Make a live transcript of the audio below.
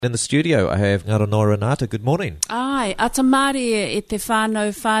In the studio, I have Ngaronoa Renata. Good morning. Ai, atamari e te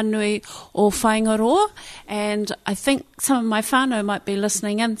whanui o Whaingaroa, and I think some of my whānau might be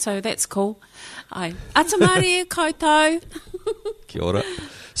listening in, so that's cool. Ai, atamari e koutou. Kia ora.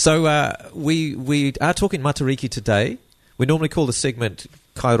 So we are talking Matariki today. We normally call the segment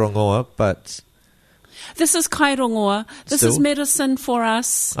Kairongoa, but... This is Kairongoa. This is medicine for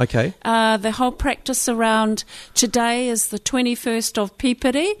us. Okay. The whole practice around today is the 21st of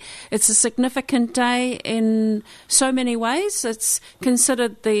Pipiri. It's a significant day in so many ways. It's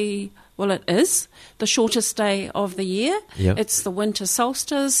considered it is the shortest day of the year. Yep. It's the winter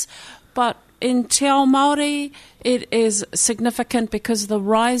solstice. But in Te Ao Māori, it is significant because of the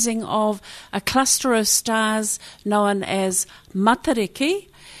rising of a cluster of stars known as Matariki.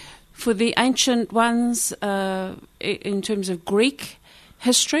 For the ancient ones, in terms of Greek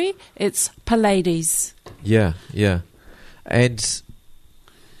history, it's Pleiades. Yeah. And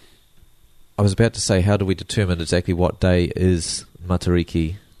I was about to say, how do we determine exactly what day is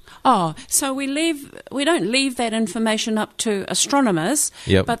Matariki? Oh, so we don't leave that information up to astronomers,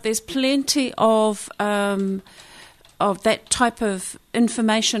 Yep. But there's plenty of that type of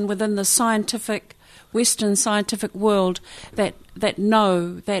information within the Western scientific world that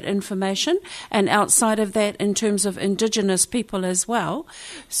know that information, and outside of that in terms of indigenous people as well.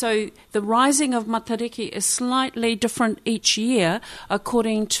 So the rising of Matariki is slightly different each year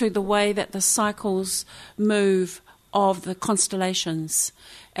according to the way that the cycles move of the constellations.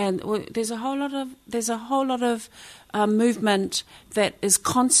 And there's a whole lot of movement that is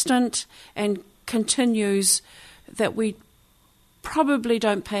constant and continues that we probably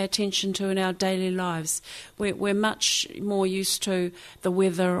don't pay attention to in our daily lives. We're much more used to the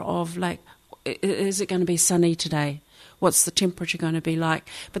weather of, like, is it going to be sunny today? What's the temperature going to be like?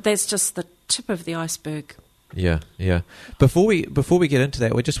 But that's just the tip of the iceberg. Yeah. Before we get into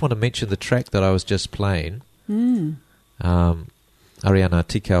that, we just want to mention the track that I was just playing. Ariana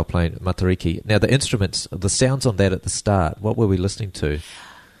Tikau playing Matariki. Now, the instruments, the sounds on that at the start, what were we listening to?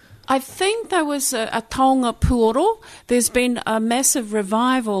 I think there was a taonga puoro. There's been a massive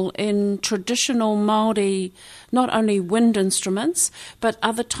revival in traditional Māori, not only wind instruments, but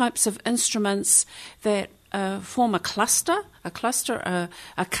other types of instruments that form a collection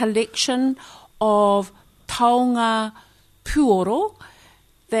of taonga puoro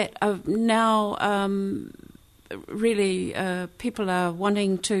that are now really people are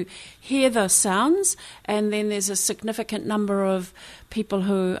wanting to hear the sounds, and then there's a significant number of people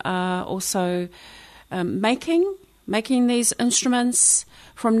who are also making these instruments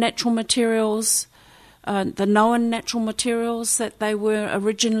from natural materials, the known natural materials that they were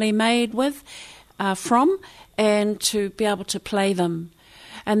originally made with from, and to be able to play them.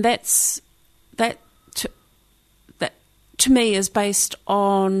 And that to me is based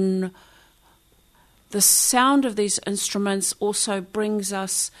on the sound of these instruments. Also brings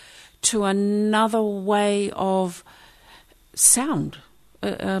us to another way of sound,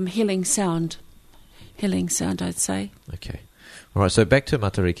 healing sound, I'd say. Okay. All right, so back to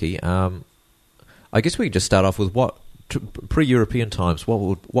Matariki. I guess we could just start off with what, pre-European times,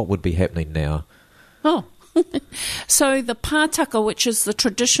 what would be happening now? Oh, so the pātaka, which is the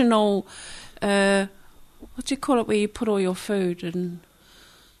traditional, what do you call it, where you put all your food in?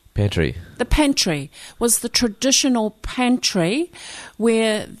 Pantry. The pantry was the traditional pantry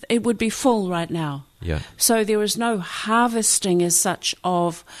where it would be full right now. Yeah. So there was no harvesting as such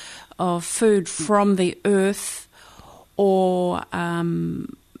of food from the earth or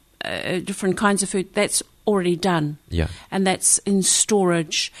different kinds of food. That's already done. Yeah. And that's in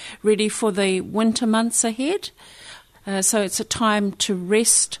storage, ready for the winter months ahead. So it's a time to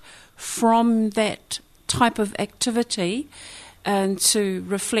rest from that type of activity and to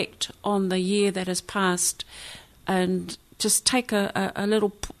reflect on the year that has passed, and just take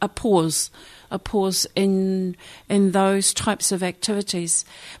a pause in those types of activities.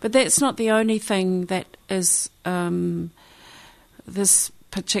 But that's not the only thing that is this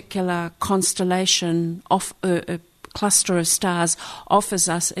particular constellation of a cluster of stars offers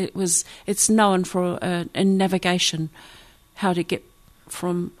us. It's known for in navigation, how to get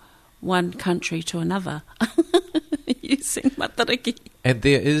from one country to another using Matariki. And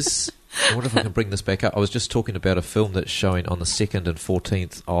there is, I wonder if I can bring this back up. I was just talking about a film that's showing on the 2nd and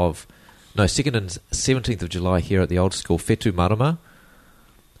 17th of July here at the old school, Whetū Marama,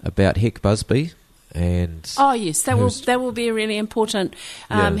 about Heck Busby. And oh yes, that will be really important.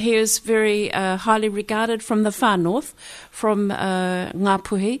 He is very highly regarded from the far north, from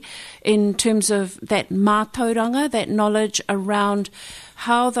Ngāpuhi, in terms of that mātauranga, that knowledge around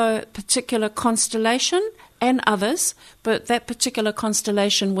how the particular constellation and others, but that particular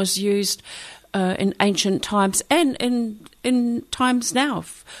constellation was used in ancient times and in times now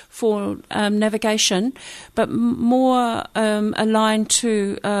for navigation, but more aligned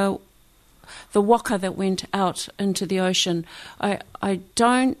to the waka that went out into the ocean. I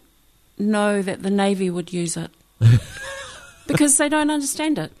don't know that the Navy would use it because they don't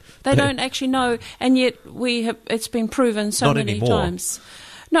understand it. They don't actually know, and yet it's been proven so many times.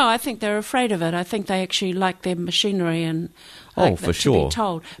 No, I think they're afraid of it. I think they actually like their machinery and like for sure. To be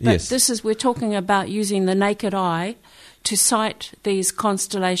told. But yes. We're talking about using the naked eye to sight these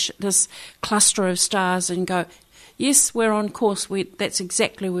constellations, this cluster of stars, and go, yes, we're on course. That's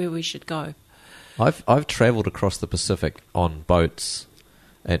exactly where we should go. I've travelled across the Pacific on boats,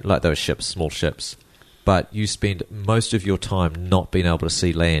 and like those ships, small ships, but you spend most of your time not being able to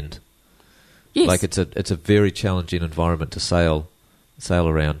see land. Yes. Like it's a very challenging environment to sail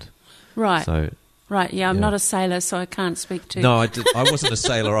around. Right. So. Right, yeah, I'm not a sailor, so I can't speak to... No, I wasn't a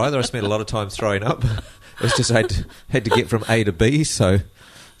sailor either. I spent a lot of time throwing up. It was just I had to get from A to B, so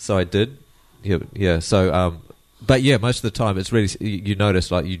I did. Yeah. So, but yeah, most of the time it's really you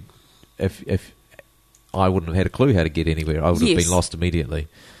notice like if I wouldn't have had a clue how to get anywhere, I would have been lost immediately.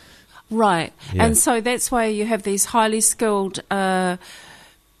 Right, yeah. And so that's why you have these highly skilled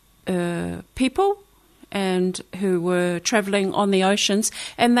people and who were travelling on the oceans,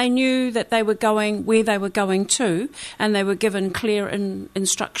 and they knew that they were going where they were going to, and they were given clear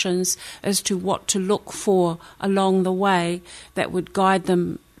instructions as to what to look for along the way that would guide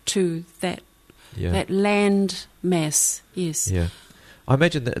them to that land mass. Yes. Yeah. I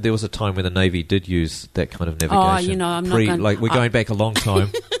imagine that there was a time when the Navy did use that kind of navigation. I'm not going... Like, we're going back a long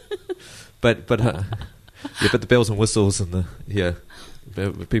time. but the bells and whistles and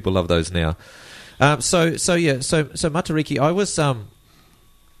people love those now. So Matariki, I was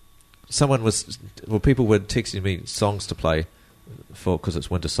people were texting me songs to play because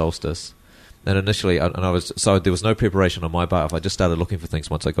it's winter solstice, and initially there was no preparation on my behalf. I just started looking for things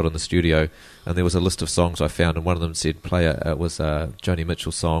once I got in the studio, and there was a list of songs I found, and one of them said it was a Joni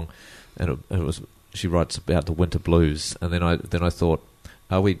Mitchell song, and it was she writes about the winter blues, and then I thought,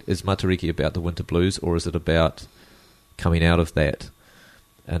 is Matariki about the winter blues, or is it about coming out of that?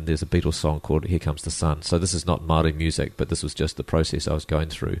 And there's a Beatles song called Here Comes the Sun. So this is not Māori music, but this was just the process I was going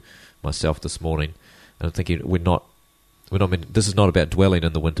through myself this morning. And I'm thinking, this is not about dwelling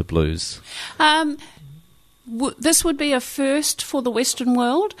in the winter blues. This would be a first for the Western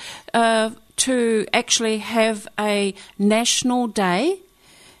world to actually have a national day,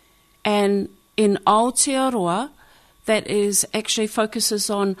 and in Aotearoa that is actually focuses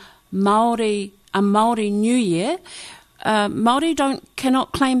on a Māori New Year. Māori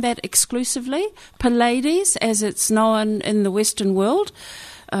cannot claim that exclusively. Pleiades, as it's known in the Western world,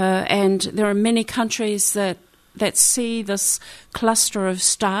 and there are many countries that see this cluster of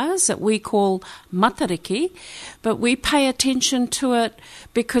stars that we call Matariki, but we pay attention to it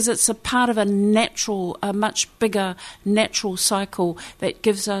because it's a part of a much bigger natural cycle that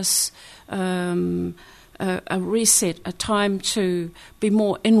gives us a reset, a time to be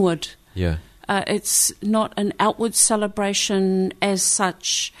more inward. Yeah. It's not an outward celebration as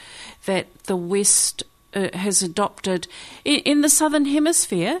such that the West has adopted. In the Southern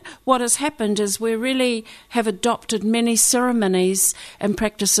Hemisphere, what has happened is we really have adopted many ceremonies and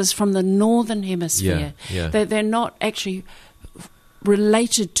practices from the Northern Hemisphere. Yeah. They're not actually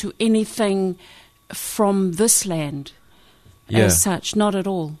related to anything from this land. As such, not at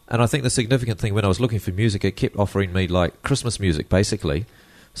all. And I think the significant thing, when I was looking for music, it kept offering me like Christmas music, basically.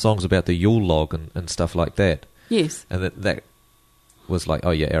 Songs about the Yule log and stuff like that. Yes. And that was like,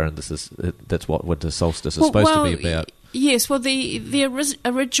 oh yeah, Aaron, that's what winter solstice is supposed to be about. Yes, well, the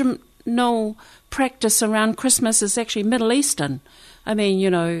original practice around Christmas is actually Middle Eastern. I mean,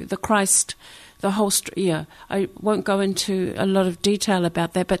 the Christ, the whole... I won't go into a lot of detail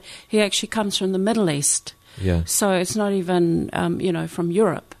about that, but he actually comes from the Middle East. Yeah. So it's not even, from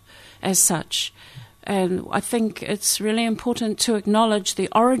Europe as such. And I think it's really important to acknowledge the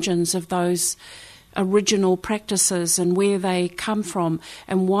origins of those original practices and where they come from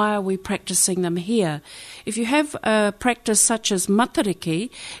and why are we practicing them here. If you have a practice such as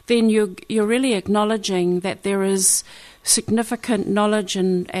Matariki, then you're really acknowledging that there is significant knowledge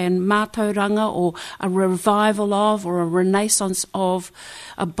and mātauranga, or a revival of, or a renaissance of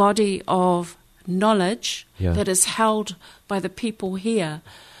a body of knowledge that is held by the people here.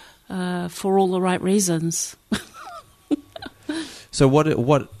 For all the right reasons. So what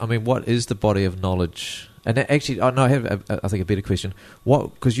is the body of knowledge? And actually, I have I think a better question.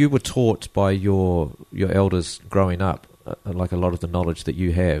 Because you were taught by your elders growing up like a lot of the knowledge that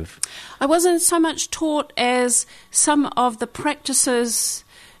you have. I wasn't so much taught as some of the practices.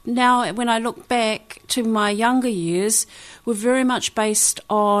 Now, when I look back to my younger years, were very much based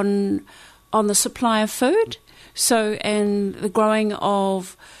on the supply of food, and the growing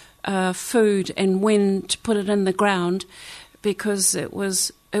of food and when to put it in the ground, because it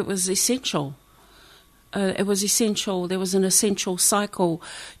was essential. It was essential. There was an essential cycle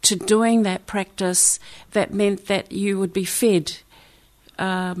to doing that practice that meant that you would be fed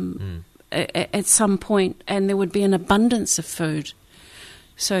at some point, and there would be an abundance of food.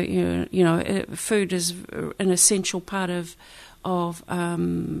 So food is an essential part of our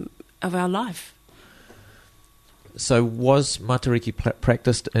life. So was Matariki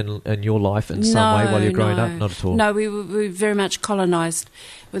practiced in your life in some way while you're growing up? Not at all? No, we were very much colonised.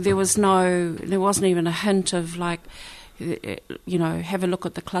 There wasn't even a hint of have a look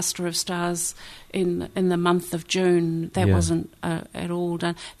at the cluster of stars in the month of June. That wasn't at all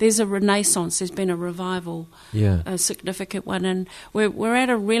done. There's a renaissance. There's been a revival, a significant one, and we're at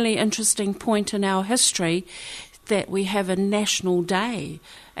a really interesting point in our history that we have a national day.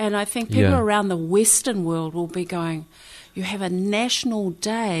 And I think people around the Western world will be going, you have a national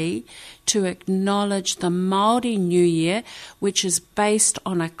day to acknowledge the Māori New Year, which is based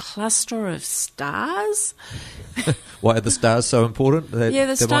on a cluster of stars. Why are the stars so important?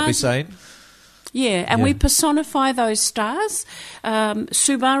 The stars, might be saying. Yeah, and we personify those stars.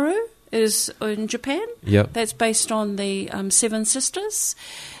 Subaru is in Japan. Yep. That's based on the Seven Sisters.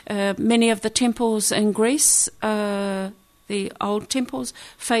 Many of the temples in Greece, the old temples,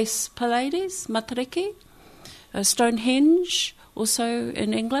 face Pleiades, Matariki. Stonehenge, also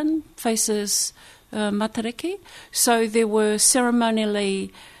in England, faces Matariki. So there were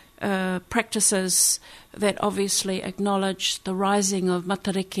ceremonially practices that obviously acknowledge the rising of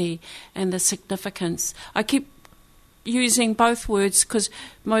Matariki and the significance. I keep using both words because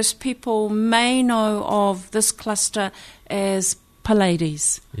most people may know of this cluster as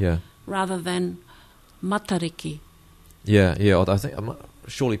Pleiades rather than Matariki. Yeah. I think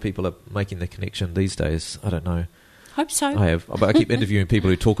surely people are making the connection these days. I don't know. Hope so. I have, but I keep interviewing people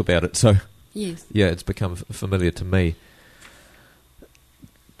who talk about it. So yes, it's become familiar to me.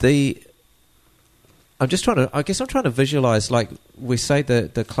 I'm trying to visualize. Like we say,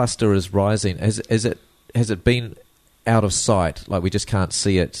 the cluster is rising. Has it been out of sight? Like we just can't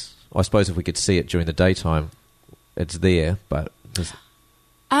see it. I suppose if we could see it during the daytime, it's there. But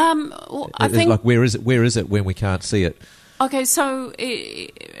I think, like where is it when we can't see it? Okay, so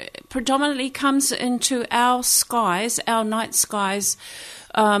it predominantly comes into our skies, our night skies,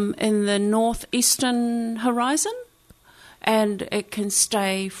 in the northeastern horizon, and it can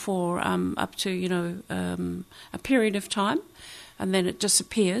stay for up to a period of time, and then it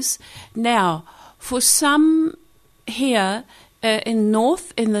disappears. Now, for some here in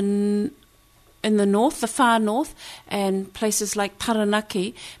the north, the far north, and places like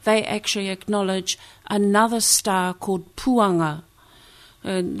Taranaki, they actually acknowledge another star called Puanga,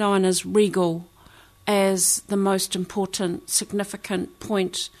 known as Regal, as the most important, significant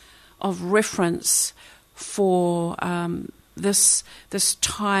point of reference for this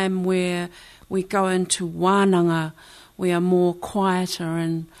time where we go into wānanga. We are more quieter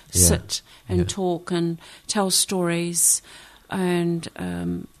and sit and talk and tell stories and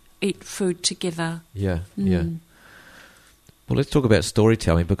eat food together. Yeah. Well, let's talk about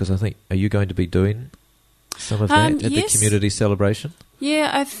storytelling, because I think, are you going to be doing some of that at the community celebration?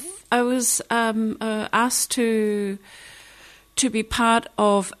 Yeah, I was asked to be part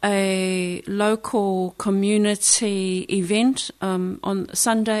of a local community event on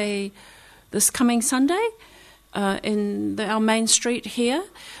Sunday, this coming Sunday, in our main street here,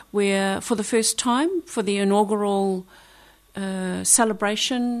 where for the first time, for the inaugural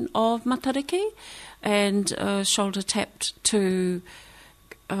celebration of Matariki, and shoulder tapped to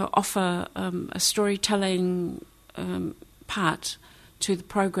offer a storytelling part to the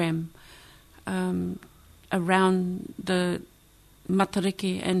program around the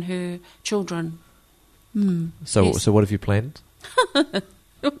Matariki and her children. So what have you planned? What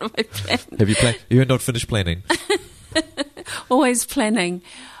have I planned? Have you planned? You're not finished planning. Always planning.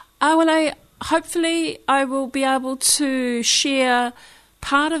 Hopefully I will be able to share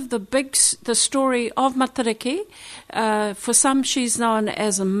part of the story of Matariki. For some, she's known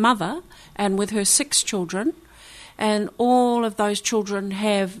as a mother, and with her 6 children, and all of those children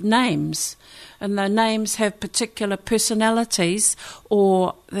have names, and the names have particular personalities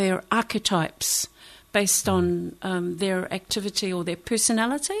or their archetypes based on their activity or their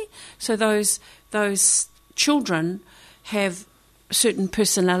personality. So those children have certain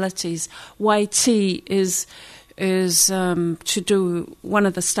personalities. Waiti is is to do one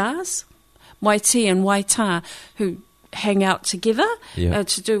of the stars, Waiti and Waita, who hang out together,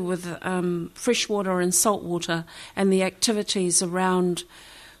 to do with freshwater and saltwater and the activities around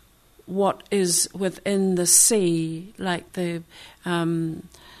what is within the sea, like the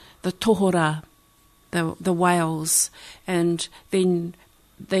tohora, the whales, and then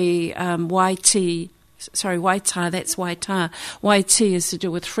the Waiti. Sorry, Waita, that's Waita. Waiti is to do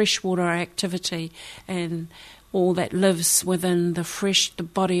with freshwater activity and all that lives within the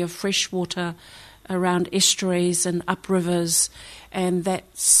body of fresh water around estuaries and up rivers, and that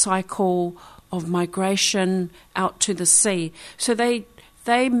cycle of migration out to the sea. So they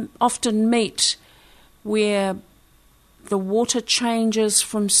often meet where the water changes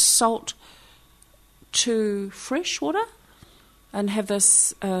from salt to fresh water and have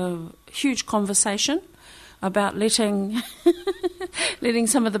this huge conversation about letting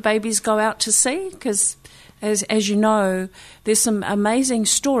some of the babies go out to sea, because as you know, there's some amazing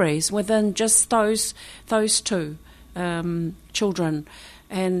stories within just those two children,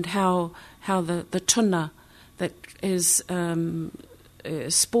 and how the tuna that is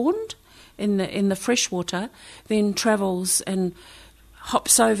spawned in the freshwater then travels and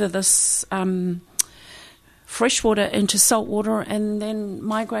hops over this freshwater into saltwater and then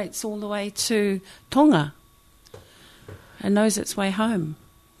migrates all the way to Tonga and knows its way home.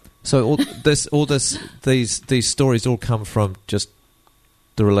 So these stories all come from just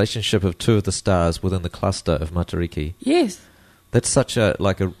the relationship of two of the stars within the cluster of Matariki. Yes, that's such a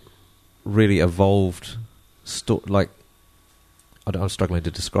really evolved I'm struggling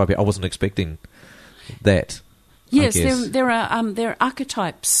to describe it. I wasn't expecting that. Yes, there are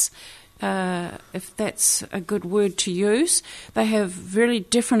archetypes. If that's a good word to use, they have really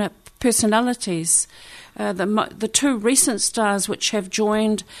different personalities. The two recent stars which have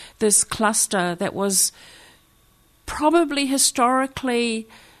joined this cluster, that was probably historically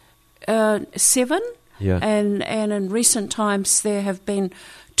 7, and in recent times there have been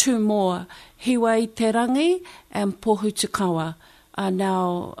 2 more. Hiwa i te rangi and Pohutukawa are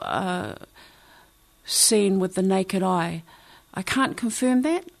now seen with the naked eye. I can't confirm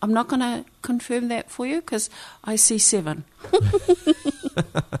that. I'm not going to confirm that for you because I see 7.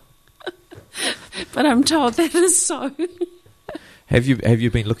 But I'm told that is so. Have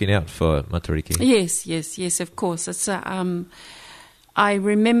you been looking out for Matariki? Yes, of course. It's I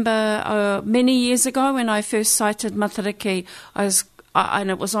remember many years ago when I first sighted Matariki, and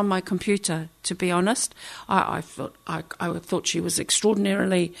it was on my computer, to be honest. I thought she was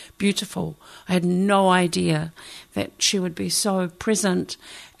extraordinarily beautiful. I had no idea that she would be so present,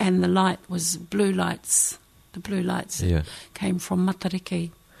 and the light was blue lights. The blue lights came from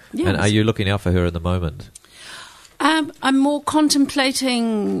Matariki. Yes. And are you looking out for her at the moment? I'm more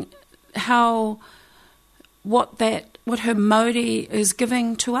contemplating what her mauri is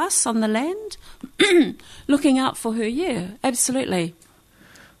giving to us on the land. Looking out for her, absolutely.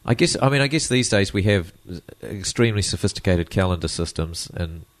 I guess these days we have extremely sophisticated calendar systems,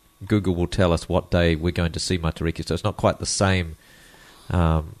 and Google will tell us what day we're going to see Matariki. So it's not quite the same.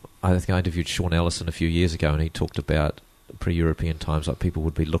 I think I interviewed Sean Ellison a few years ago, and he talked about pre-European times, like people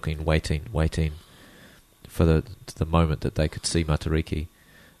would be waiting for the moment that they could see Matariki,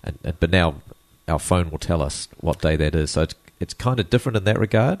 but now our phone will tell us what day that is. So it's kind of different in that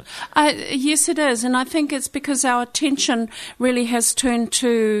regard. Yes, it is, and I think it's because our attention really has turned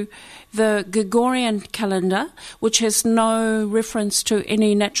to the Gregorian calendar, which has no reference to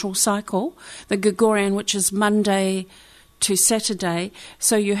any natural cycle. The Gregorian, which is Monday to Saturday,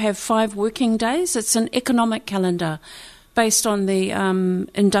 so you have 5 working days. It's an economic calendar based on the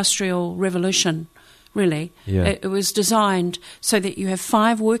Industrial Revolution. Really, it was designed so that you have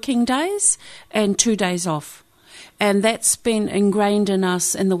 5 working days and 2 days off. And that's been ingrained in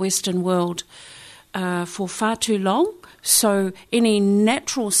us in the Western world for far too long. So any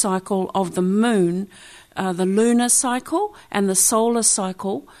natural cycle of the moon, the lunar cycle and the solar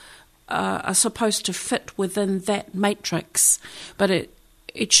cycle are supposed to fit within that matrix. But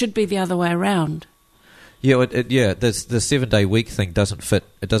it should be the other way around. Yeah, the 7-day week thing doesn't fit.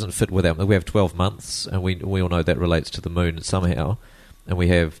 It doesn't fit with we have 12 months, and we all know that relates to the moon somehow, and we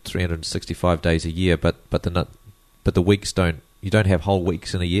have 365 days a year. But the weeks don't. You don't have whole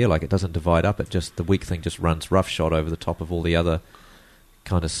weeks in a year. Like, it doesn't divide up. The week thing just runs roughshod over the top of all the other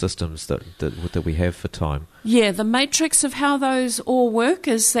kind of systems that we have for time. Yeah, the matrix of how those all work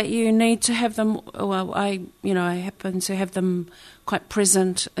is that you need to have them. Well, I happen to have them quite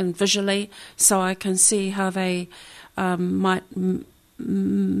present and visually, so I can see how they might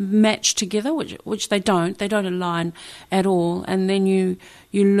match together, which they don't. They don't align at all. And then you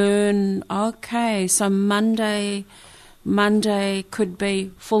learn, okay, so Monday could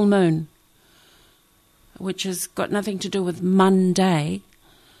be full moon, which has got nothing to do with Monday.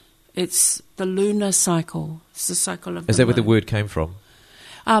 It's the lunar cycle. It's the cycle of the moon. Is that where the word came from?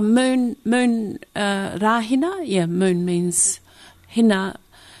 Moon, rahina. Yeah, moon means hina.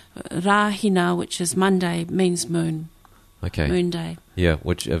 Rahina, which is Monday, means moon. Okay. Moon day. Yeah,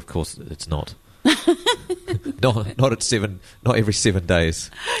 which of course it's not. not at 7. Not every 7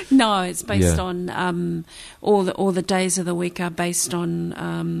 days. No, it's based on all the days of the week are based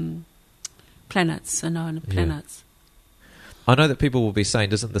on planets and known planets. I know that people will be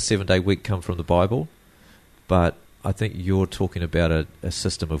saying, doesn't the 7-day week come from the Bible? But I think you're talking about a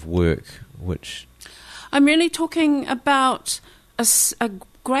system of work, which... I'm really talking about a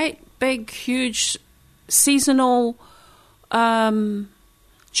great, big, huge seasonal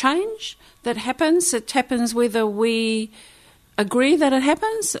change that happens. It happens whether we agree that it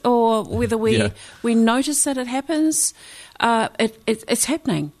happens or whether we notice that it happens. It's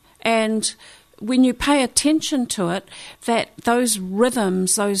happening. And when you pay attention to it, that those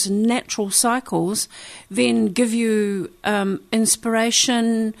rhythms, those natural cycles, then give you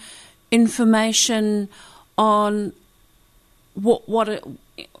inspiration, information on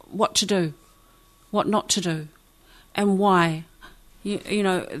what to do, what not to do, and why. You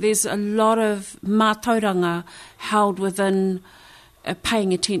know, there's a lot of mātauranga held within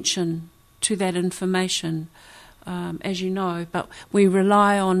paying attention to that information, as you know, but we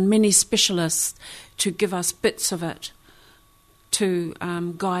rely on many specialists to give us bits of it to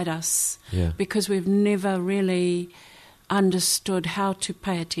guide us, because we've never really understood how to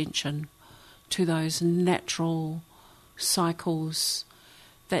pay attention to those natural cycles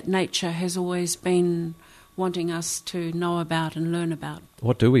that nature has always been wanting us to know about and learn about.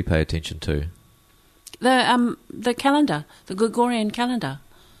 What do we pay attention to? The calendar, the Gregorian calendar.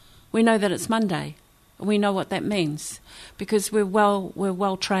 We know that it's Monday. We know what that means because we're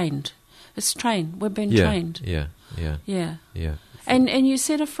well trained. It's trained. We've been trained. Yeah. And you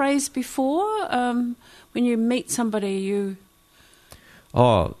said a phrase before when you meet somebody, you.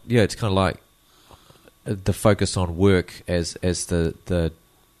 Oh yeah, it's kind of like the focus on work as the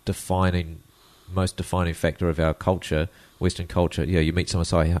most defining factor of our culture, Western culture. Yeah, you meet someone,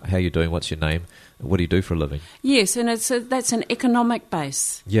 say, how are you doing? What's your name? What do you do for a living? Yes, and that's an economic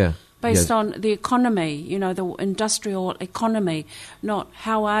base. Yeah. Based on the economy, you know, the industrial economy, not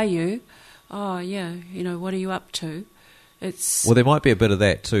how are you? Oh, yeah, you know, what are you up to? Well, there might be a bit of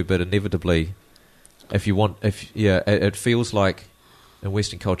that too, but inevitably, it feels like in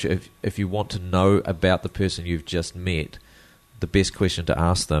Western culture, if you want to know about the person you've just met, the best question to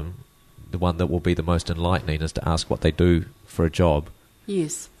ask them, the one that will be the most enlightening, is to ask what they do for a job.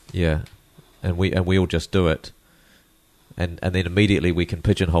 Yes. Yeah, and we all just do it, and then immediately we can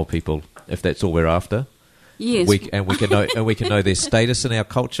pigeonhole people if that's all we're after. Yes. We can know their status in our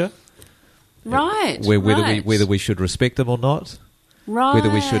culture. Right. Whether we should respect them or not. Right. Whether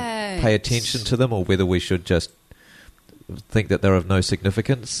we should pay attention to them or whether we should just think that they're of no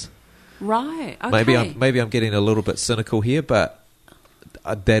significance. Right. Okay. Maybe I'm getting a little bit cynical here, but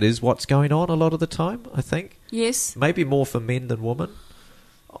that is what's going on a lot of the time, I think. Yes. Maybe more for men than women,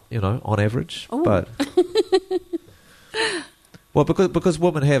 you know, on average. Ooh. But well, because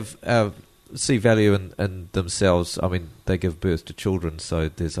women have see value in themselves. I mean, they give birth to children, so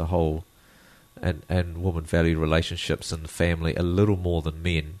there's a whole and women value relationships and family a little more than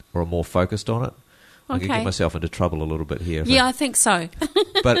men, or are more focused on it. I can get myself into trouble a little bit here. Yeah, I think so.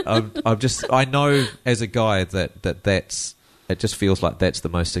 But I know as a guy that's it just feels like that's the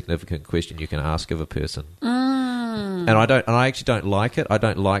most significant question you can ask of a person. And I actually don't like it. I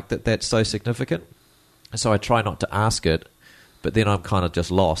don't like that that's so significant. So I try not to ask it, but then I'm kind of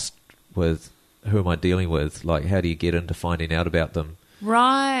just lost with who am I dealing with? Like, how do you get into finding out about them?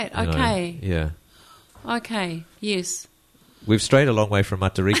 Right, okay. Yeah. Okay, yes. We've strayed a long way from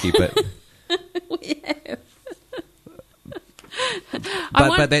Matariki, but... We have.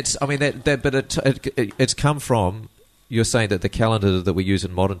 It's come from, you're saying that the calendar that we use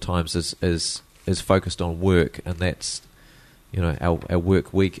in modern times is focused on work, and that's, you know, our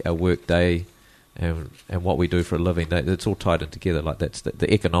work week, our work day, and what we do for a living. It's all tied in together. Like that's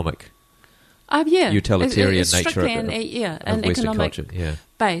the economic, utilitarian it's nature of an Western economic culture. Yeah.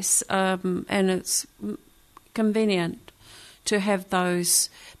 base, and it's convenient to have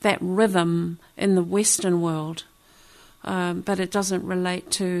that rhythm in the Western world. But it doesn't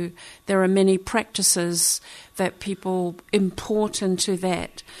relate to, there are many practices that people import into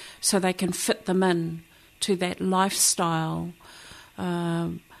that so they can fit them in to that lifestyle.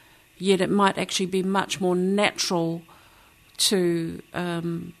 yet it might actually be much more natural to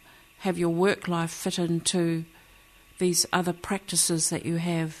have your work life fit into these other practices that you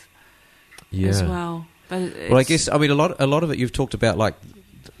have as well. But I guess, I mean, a lot of it you've talked about, like,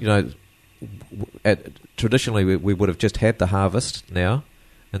 you know, traditionally we would have just had the harvest now,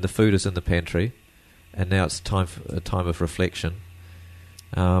 and the food is in the pantry, and now it's time for a time of reflection.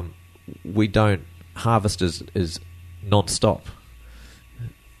 We don't harvest is non-stop,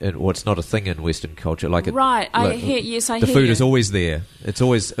 or it's not a thing in Western culture. Like right, I hear the food is always there. It's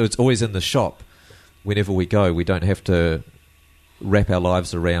always in the shop. Whenever we go, we don't have to wrap our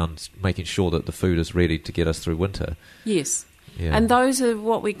lives around making sure that the food is ready to get us through winter. Yes, yeah. And those are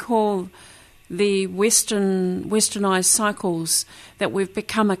what we call the westernized cycles that we've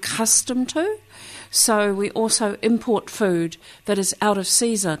become accustomed to. So we also import food that is out of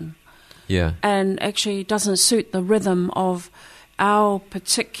season. Yeah. And actually doesn't suit the rhythm of our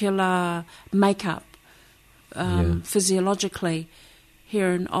particular makeup physiologically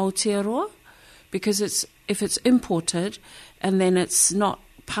here in Aotearoa, because if it's imported and then it's not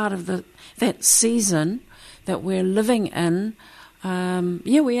part of that season that we're living in,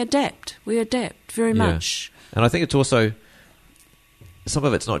 we adapt. We adapt very much. And I think it's also, some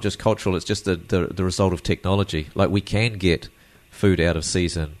of it's not just cultural, it's just the result of technology. Like, we can get food out of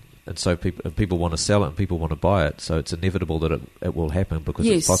season, and so people want to sell it and people want to buy it, so it's inevitable that it will happen because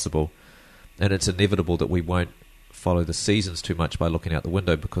it's possible. And it's inevitable that we won't follow the seasons too much by looking out the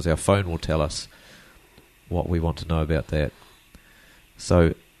window, because our phone will tell us what we want to know about that.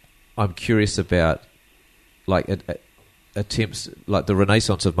 So I'm curious about, like, attempts like the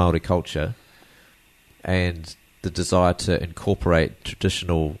renaissance of Māori culture and the desire to incorporate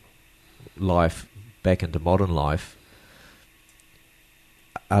traditional life back into modern life.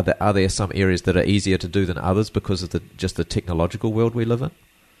 Are there some areas that are easier to do than others because of just the technological world we live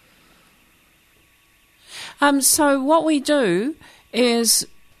in? So what we do is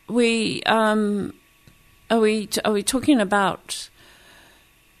we are we talking about?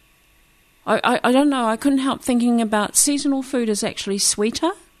 I don't know. I couldn't help thinking about seasonal food is actually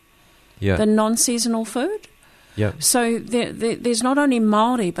sweeter than non-seasonal food. Yeah. So there's not only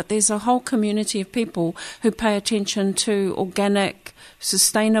Māori, but there's a whole community of people who pay attention to organic,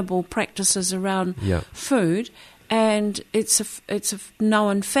 sustainable practices around food, and it's a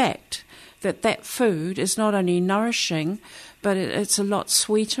known fact that food is not only nourishing, but it's a lot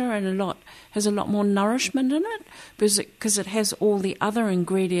sweeter and has a lot more nourishment in it because it has all the other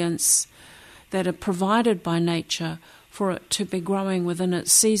ingredients that are provided by nature for it to be growing within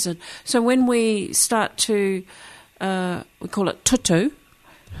its season. So when we start to, we call it tutu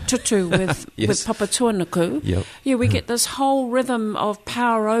with with Papa Tuanuku, we get this whole rhythm of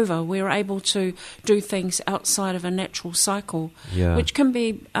power over. We're able to do things outside of a natural cycle, which can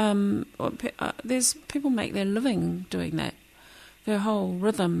be, there's people make their living doing that. Their whole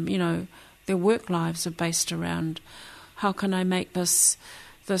rhythm, their work lives are based around how can I make these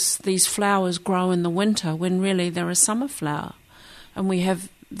flowers grow in the winter when really they're a summer flower, and we have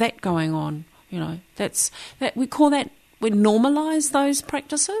that going on. That's that we call that, we normalise those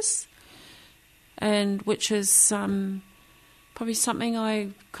practices, and which is probably something I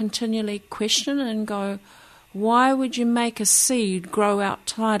continually question and go, why would you make a seed grow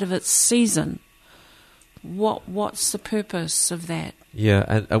outside of its season? What's the purpose of that?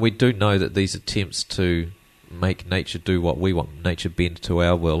 Yeah, and we do know that these attempts to make nature do what we want, nature bend to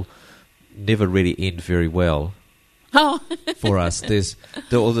our will, never really end very well for us. There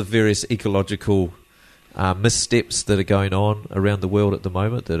are all the various ecological missteps that are going on around the world at the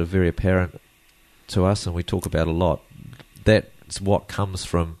moment that are very apparent to us, and we talk about a lot. That's what comes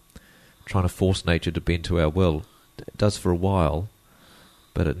from trying to force nature to bend to our will. It does for a while,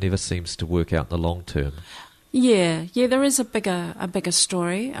 but it never seems to work out in the long term. Yeah, there is a bigger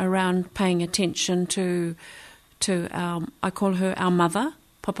story around paying attention to I call her our mother,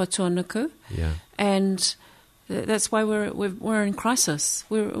 Papa Tuanuku. Yeah. And that's why we're in crisis.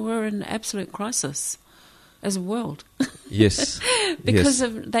 We're in absolute crisis as a world. Yes. Because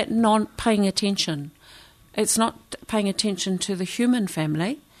of that non-paying attention. It's not paying attention to the human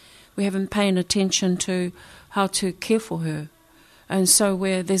family. We haven't paying attention to how to care for her. And so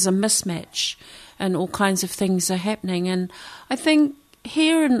where there's a mismatch and all kinds of things are happening. And I think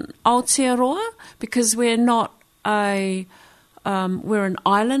here in Aotearoa, because we're not we're an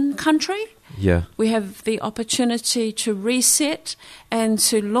island country, we have the opportunity to reset and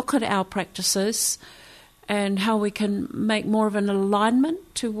to look at our practices and how we can make more of an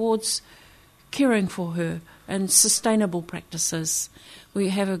alignment towards caring for her and sustainable practices. We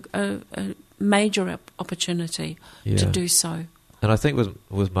have a major opportunity to do so. And I think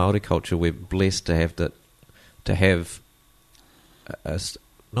with Māori culture, we're blessed to have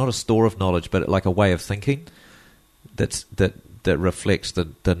not a store of knowledge, but like a way of thinking that reflects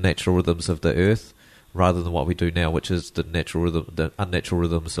the natural rhythms of the earth, rather than what we do now, which is the unnatural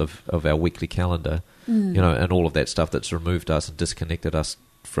rhythms of our weekly calendar, and all of that stuff that's removed us and disconnected us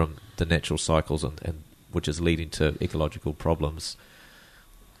from the natural cycles, and which is leading to ecological problems.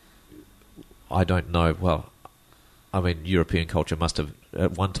 I don't know. Well, I mean, European culture must have,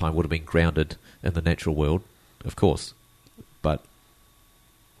 at one time, would have been grounded in the natural world, of course, but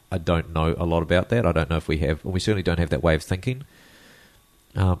I don't know a lot about that. I don't know if we have. We certainly don't have that way of thinking.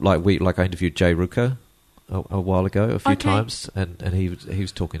 Like I interviewed Jay Ruka a while ago, a few times, and he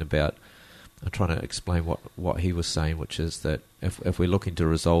was talking about, trying to explain what he was saying, which is that if we're looking to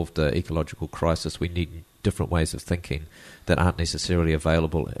resolve the ecological crisis, we need different ways of thinking that aren't necessarily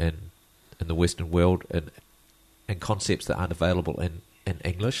available in the Western world, and concepts that aren't available in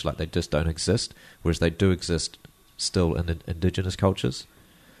English, like they just don't exist, whereas they do exist still in indigenous cultures.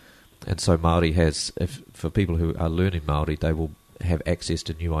 And so Māori has, for people who are learning Māori, they will have access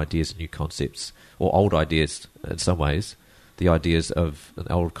to new ideas and new concepts, or old ideas in some ways, the ideas of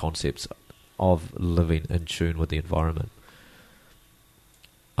old concepts of living in tune with the environment.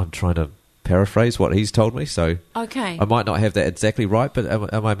 I'm trying to paraphrase what he's told me, so okay. I might not have that exactly right, but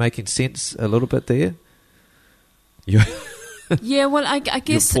am I making sense a little bit there? Yeah, well, I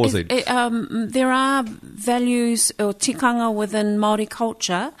guess there are values or tikanga within Māori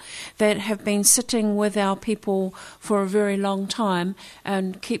culture that have been sitting with our people for a very long time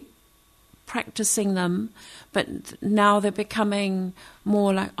and keep practicing them, but now they're becoming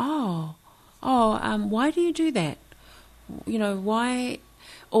more like, why do you do that? Why?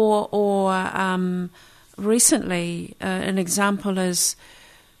 Or recently, an example is,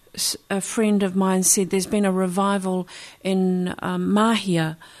 a friend of mine said there's been a revival in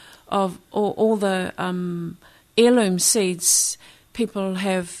Mahia of all the heirloom seeds. People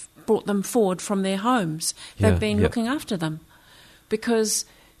have brought them forward from their homes. They've been looking after them because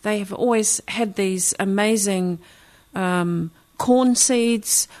they have always had these amazing corn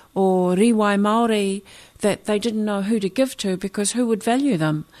seeds or riwai Māori that they didn't know who to give to because who would value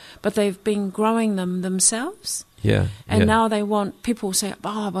them. But they've been growing them themselves. And now they want, people say, but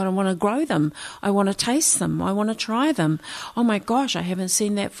I want to grow them. I want to taste them. I want to try them. Oh my gosh, I haven't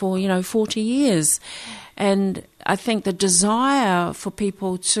seen that for, 40 years. And I think the desire for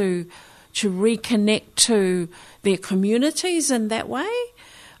people to reconnect to their communities in that way,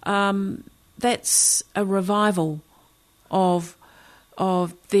 that's a revival of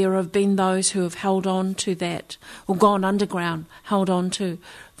there have been those who have held on to that, or gone underground, held on to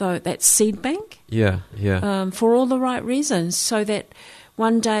that seed bank. For all the right reasons, so that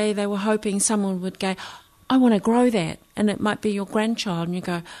one day they were hoping someone would go, I want to grow that, and it might be your grandchild, and you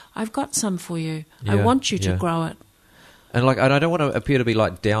go, I've got some for you. I want you to grow it. And I don't want to appear to be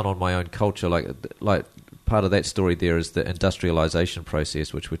like down on my own culture. Like part of that story there is the industrialization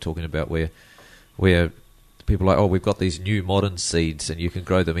process, which we're talking about, where people are like, we've got these new modern seeds and you can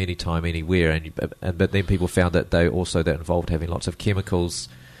grow them anytime, anywhere, but then people found that that involved having lots of chemicals,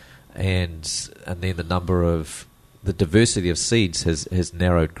 and then the diversity of seeds has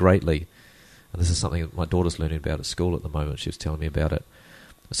narrowed greatly. And this is something that my daughter's learning about at school at the moment. She was telling me about it.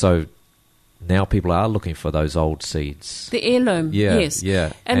 So now people are looking for those old seeds, the heirloom, yes,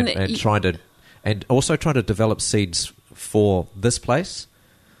 and also trying to develop seeds for this place.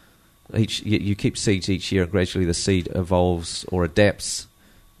 You keep seeds each year, and gradually the seed evolves or adapts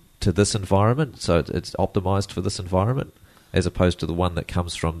to this environment, so it's optimized for this environment, as opposed to the one that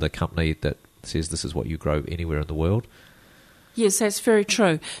comes from the company that says this is what you grow anywhere in the world. Yes, that's very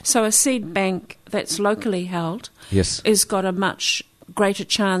true. So a seed bank that's locally held has got a much greater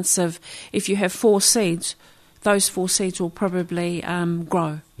chance of, if you have 4 seeds, those 4 seeds will probably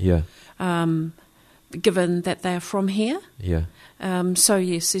grow. Given that they're from here. So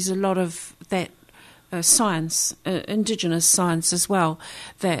yes, there's a lot of that science, indigenous science as well,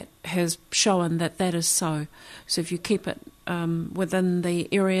 that has shown that is so. So if you keep it within the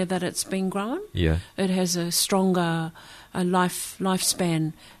area that it's been grown, it has a stronger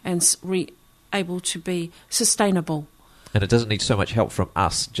lifespan and able to be sustainable. And it doesn't need so much help from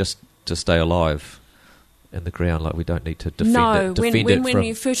us just to stay alive in the ground. Like, we don't need to defend it. When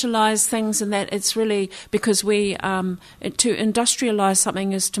you fertilise things and that, it's really because we to industrialise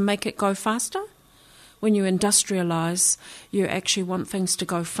something is to make it go faster. When you industrialise, you actually want things to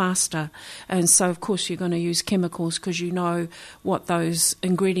go faster, and so of course you're going to use chemicals because you know what those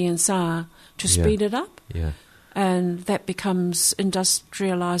ingredients are to speed it up. And that becomes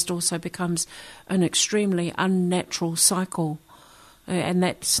industrialised. Also becomes an extremely unnatural cycle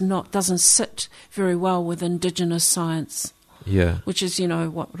and doesn't sit very well with Indigenous science. Yeah. Which is,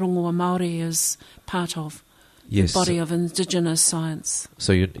 what Rongoa Māori is part of. Yes. The body of Indigenous science.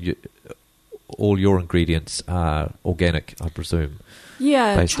 So all your ingredients are organic, I presume.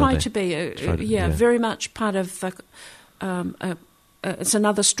 Yeah, try to be. Very much part of the. It's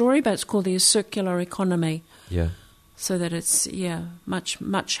another story, but it's called the circular economy. Yeah. So that it's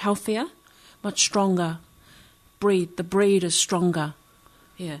much healthier, much stronger. The breed is stronger.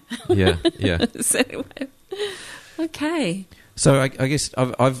 Yeah. Yeah. Yeah. So anyway, okay. So I guess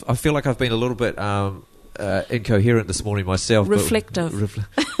I feel like I've been a little bit incoherent this morning myself. Reflective.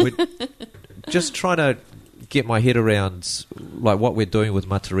 We're just trying to get my head around like what we're doing with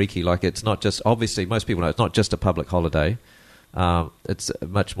Matariki. Like it's not just, obviously most people know it's not just a public holiday. It's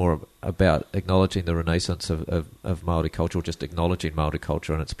much more about acknowledging the renaissance of Māori culture, or just acknowledging Māori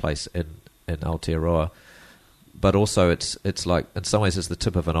culture and its place in Aotearoa. But also it's like, in some ways, it's the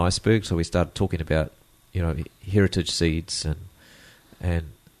tip of an iceberg. So we started talking about, heritage seeds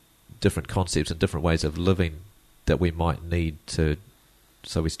and different concepts and different ways of living that we might need so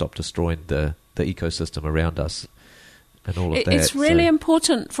we stop destroying the ecosystem around us and all of that. It's really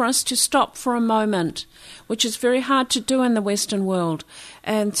important for us to stop for a moment, which is very hard to do in the Western world,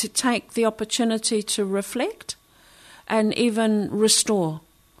 and to take the opportunity to reflect and even restore.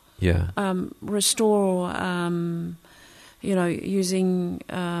 Yeah. Using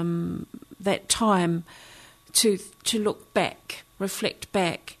that time to look back, reflect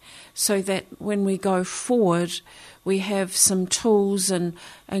back, so that when we go forward, we have some tools and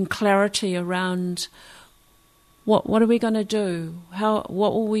clarity around what are we going to do? What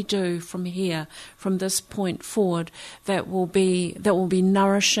will we do from here, from this point forward, that will be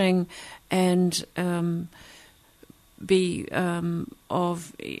nourishing and be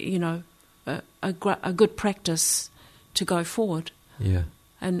of a good practice to go forward. Yeah.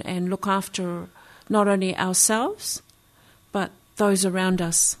 And look after not only ourselves, but those around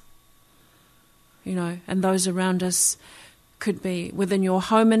us. And those around us could be within your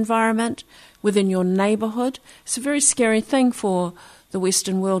home environment, within your neighbourhood. It's a very scary thing for the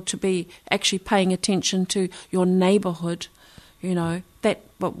Western world to be actually paying attention to your neighbourhood.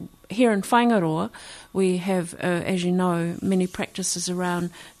 But here in Whangaroa, we have, as you know, many practices around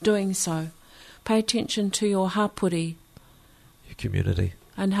doing so. Pay attention to your hapuri. Your community.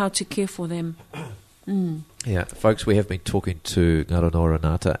 And how to care for them. Mm. Yeah, folks, we have been talking to Ngaronoa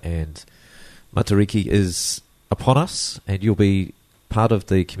Renata, and Matariki is upon us, and you'll be part of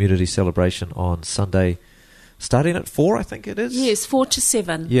the community celebration on Sunday, starting at 4, I think it is? Yes, 4 to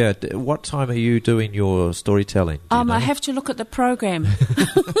 7. Yeah, what time are you doing your storytelling? I have to look at the program.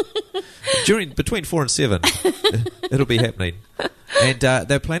 Between 4 and 7, it'll be happening. And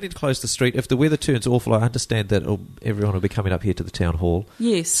they're planning to close the street. If the weather turns awful, I understand that everyone will be coming up here to the town hall.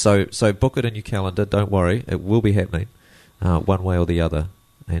 Yes. So book it in your calendar. Don't worry, it will be happening, one way or the other,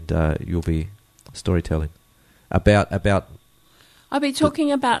 and you'll be storytelling about. I'll be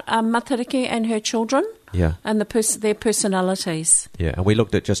talking about Matariki and her children. Yeah. And their personalities. Yeah, and we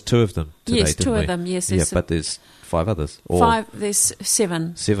looked at just 2 of them today, yes, didn't 2 we? of them. Yes. Yeah, but there's 5 others. There's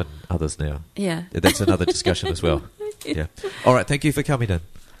 7. 7 others now. Yeah. That's another discussion as well. Yeah. All right, thank you for coming in.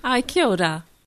 Ai, kia ora.